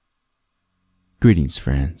Greetings,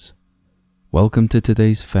 friends. Welcome to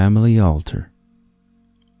today's Family Altar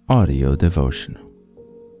audio devotional.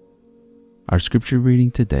 Our scripture reading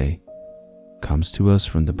today comes to us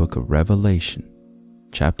from the book of Revelation,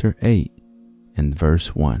 chapter 8 and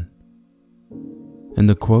verse 1. And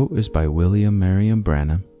the quote is by William Marion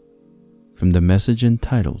Branham from the message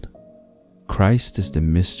entitled, Christ is the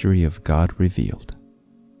Mystery of God Revealed.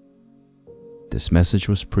 This message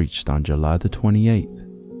was preached on July the 28th,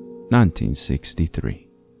 1963.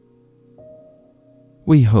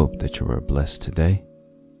 We hope that you are blessed today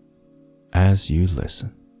as you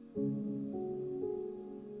listen.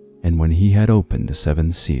 And when he had opened the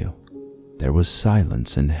seventh seal, there was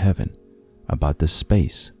silence in heaven about the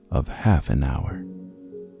space of half an hour.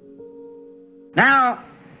 Now,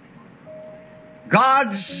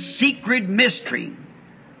 God's secret mystery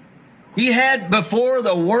He had before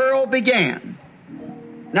the world began.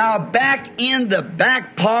 Now, back in the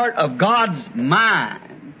back part of God's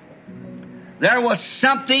mind, there was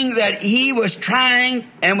something that He was trying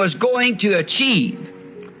and was going to achieve.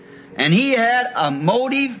 And He had a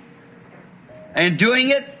motive in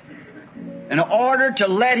doing it in order to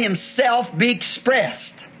let Himself be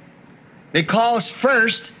expressed. Because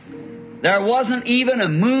first, there wasn't even a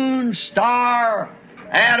moon, star,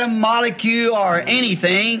 atom, molecule, or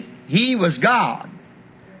anything. He was God.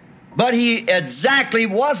 But He exactly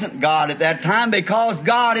wasn't God at that time, because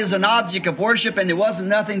God is an object of worship and there wasn't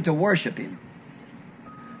nothing to worship Him.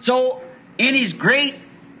 So, in His great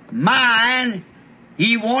mind,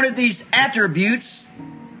 He wanted these attributes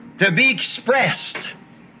to be expressed.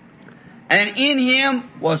 And in Him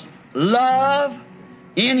was love,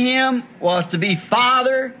 in Him was to be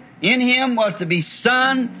Father, in Him was to be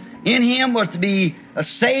Son, in Him was to be a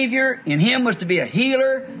Savior, in Him was to be a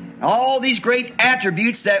healer. All these great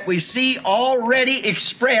attributes that we see already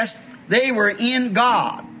expressed, they were in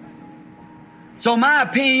God. So my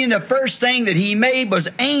opinion, the first thing that He made was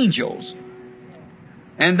angels.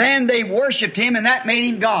 And then they worshiped Him, and that made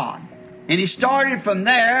Him God. And He started from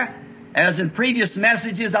there, as in previous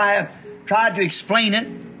messages I have tried to explain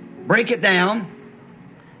it, break it down.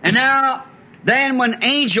 And now, then when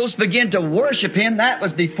angels began to worship Him, that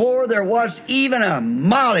was before there was even a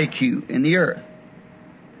molecule in the earth.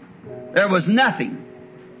 There was nothing.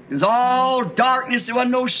 It was all darkness. There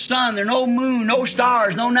wasn't no sun, there no moon, no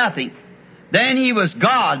stars, no nothing. Then He was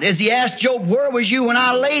God. As He asked Job, where was you when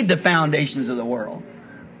I laid the foundations of the world?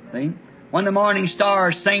 See? When the morning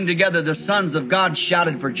stars sang together, the sons of God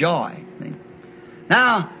shouted for joy. See?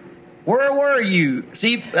 Now, where were you?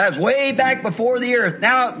 See, that was way back before the earth.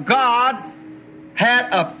 Now, God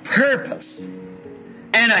had a purpose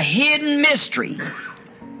and a hidden mystery.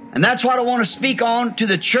 And that's what I want to speak on to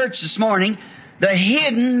the church this morning. The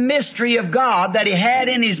hidden mystery of God that He had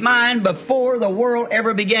in His mind before the world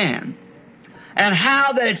ever began. And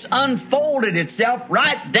how that it's unfolded itself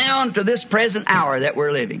right down to this present hour that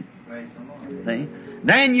we're living. See?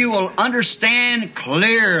 Then you will understand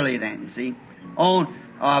clearly then, see, on,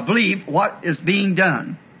 believe what is being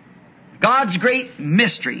done. God's great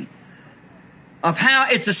mystery of how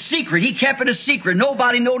it's a secret. He kept it a secret.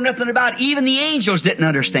 Nobody knew nothing about it. Even the angels didn't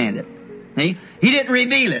understand it. See? He didn't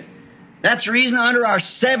reveal it. That's the reason under our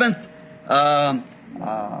seventh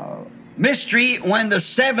mystery, when the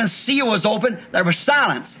seventh seal was opened, there was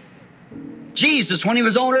silence. Jesus, when He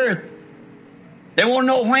was on earth, they won't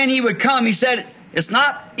know when He would come. He said, it's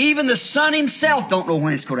not, even the Son Himself don't know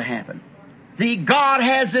when it's going to happen. See, God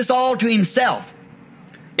has this all to Himself.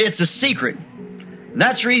 It's a secret. And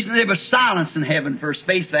that's the reason there was silence in heaven for a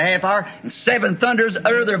space of a half hour, and seven thunders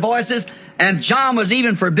uttered their voices, and John was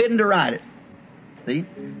even forbidden to write it. See?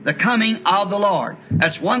 The coming of the Lord.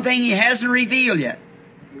 That's one thing He hasn't revealed yet.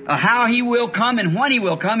 How He will come and when He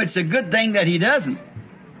will come. It's a good thing that He doesn't.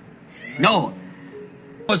 No.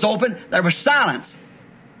 It was open, there was silence.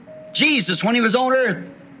 Jesus, when He was on earth,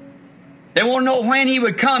 they won't know when He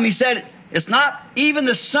would come. He said, it's not, even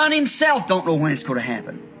the Son Himself don't know when it's going to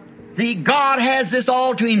happen. See, God has this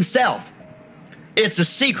all to Himself. It's a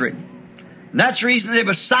secret. And that's the reason there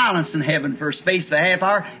was silence in heaven for a space of a half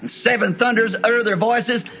hour, and seven thunders uttered their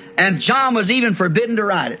voices, and John was even forbidden to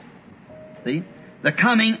write it. See? The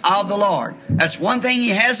coming of the Lord. That's one thing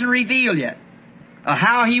He hasn't revealed yet.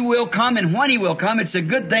 How He will come and when He will come. It's a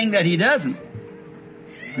good thing that He doesn't.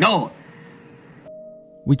 No.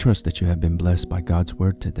 We trust that you have been blessed by God's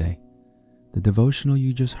Word today. The devotional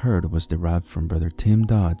you just heard was derived from Brother Tim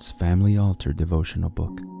Dodd's Family Altar devotional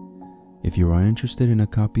book. If you are interested in a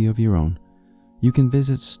copy of your own, you can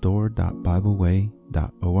visit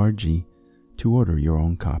store.bibleway.org to order your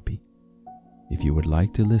own copy. If you would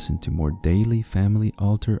like to listen to more daily Family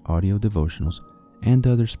Altar audio devotionals and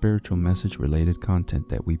other spiritual message-related content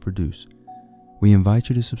that we produce. We invite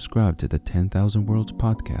you to subscribe to the 10,000 Worlds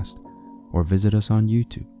podcast or visit us on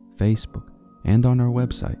YouTube, Facebook, and on our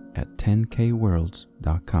website at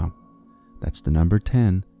 10kworlds.com. That's the number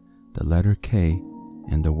 10, the letter K,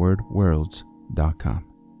 and the word worlds.com.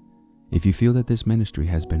 If you feel that this ministry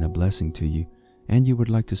has been a blessing to you and you would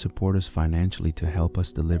like to support us financially to help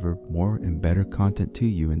us deliver more and better content to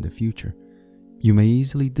you in the future, you may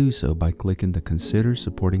easily do so by clicking the Consider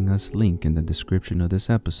Supporting Us link in the description of this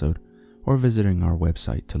episode or visiting our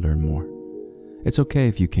website to learn more. It's okay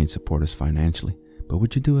if you can't support us financially, but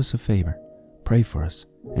would you do us a favor? Pray for us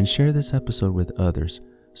and share this episode with others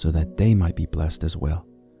so that they might be blessed as well.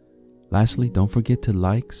 Lastly, don't forget to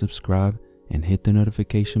like, subscribe, and hit the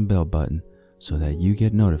notification bell button so that you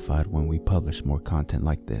get notified when we publish more content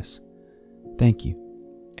like this. Thank you,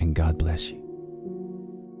 and God bless you.